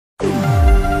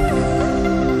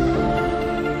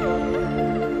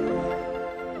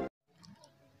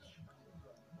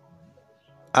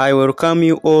I welcome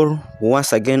you all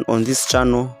once again on this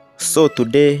channel. So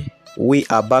today we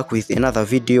are back with another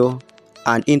video,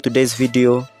 and in today's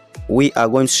video we are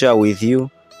going to share with you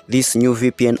this new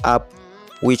VPN app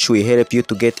which will help you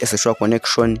to get a secure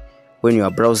connection when you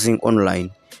are browsing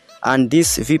online. And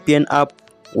this VPN app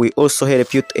will also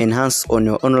help you to enhance on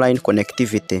your online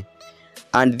connectivity.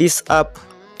 And this app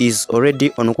is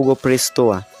already on Google Play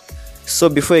Store. So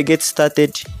before you get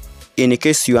started, in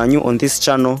case you are new on this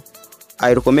channel,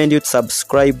 I recommend you to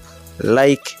subscribe,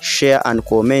 like, share and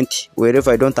comment wherever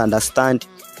I don't understand,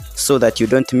 so that you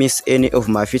don't miss any of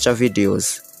my future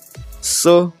videos.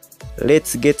 So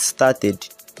let's get started.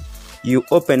 You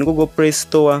open Google Play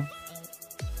Store,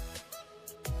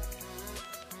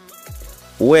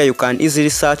 where you can easily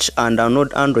search and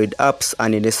download Android apps,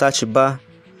 and in the search bar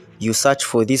you search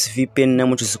for this VPN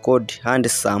name, which is called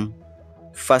Handsome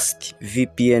Fast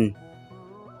VPN.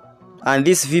 And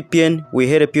this VPN will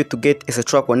help you to get a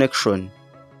secure connection.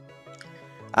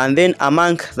 And then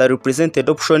among the represented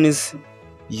options,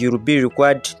 you'll be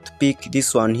required to pick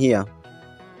this one here.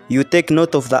 You take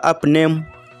note of the app name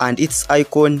and its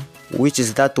icon, which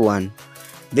is that one.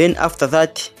 Then after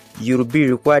that, you'll be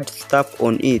required to tap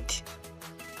on it.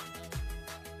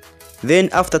 Then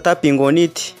after tapping on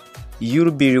it, you'll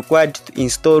be required to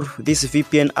install this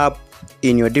VPN app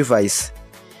in your device.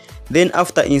 Then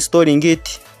after installing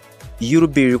it, you'll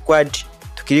be required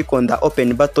to click on the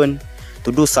open button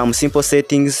to do some simple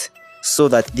settings so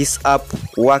that this app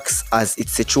works as it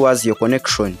secures your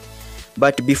connection.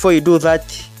 But before you do that,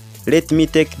 let me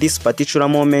take this particular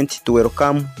moment to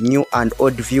welcome new and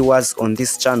old viewers on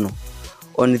this channel.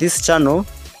 On this channel,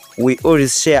 we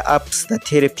always share apps that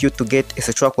help you to get a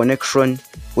secure connection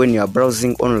when you are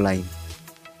browsing online.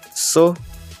 So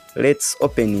let's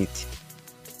open it.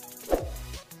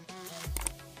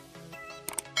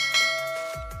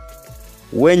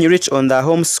 When you reach on the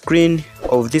home screen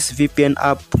of this VPN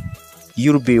app,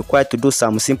 you'll be required to do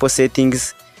some simple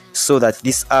settings so that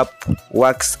this app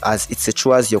works as it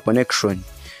secures your connection.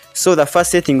 So the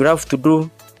first setting you have to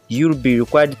do, you'll be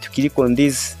required to click on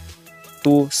these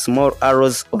two small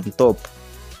arrows on top.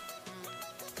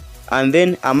 And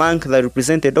then among the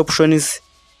represented options,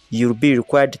 you'll be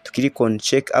required to click on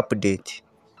check update.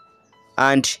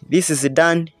 And this is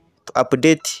done to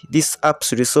update this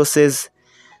app's resources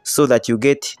so that you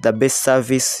get the best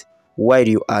service while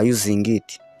you are using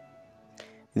it.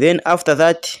 Then after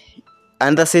that,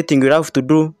 another setting you have to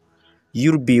do,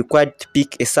 you'll be required to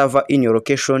pick a server in your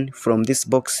location from this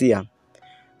box here.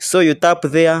 So you tap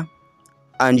there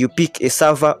and you pick a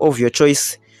server of your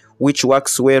choice which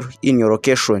works well in your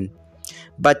location.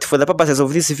 But for the purposes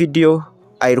of this video,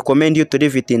 I recommend you to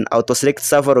leave it in auto select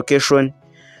server location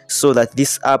so that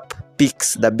this app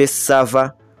picks the best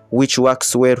server which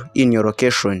works well in your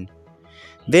location.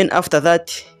 Then after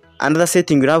that, another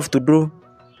setting you have to do,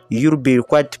 you'll be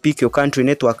required to pick your country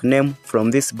network name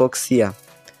from this box here.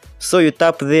 So you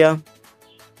tap there,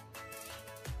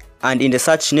 and in the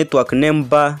search network name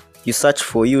bar, you search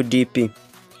for UDP.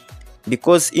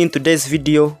 Because in today's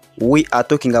video, we are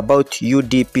talking about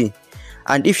UDP.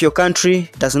 And if your country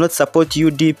does not support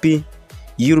UDP,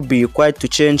 you'll be required to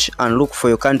change and look for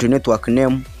your country network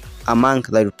name among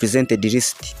the represented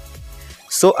list.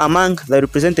 So among the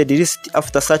represented list,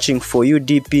 after searching for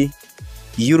UDP,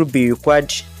 you'll be required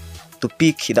to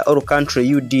pick the all country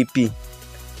UDP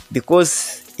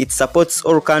because it supports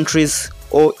all countries,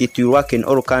 or it will work in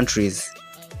all countries.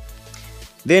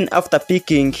 Then after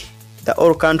picking the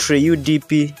all country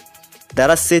UDP, the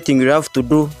last setting you have to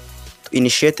do to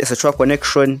initiate a secure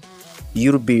connection,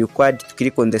 you'll be required to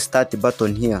click on the start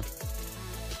button here.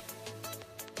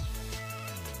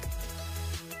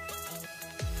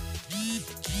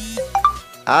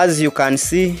 As you can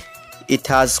see, it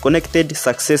has connected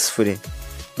successfully.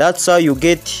 That's how you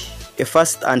get a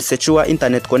fast and secure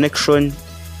internet connection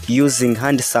using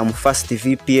Handsome Fast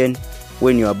VPN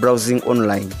when you are browsing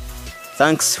online.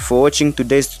 Thanks for watching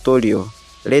today's tutorial.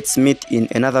 Let's meet in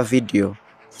another video.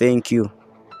 Thank you.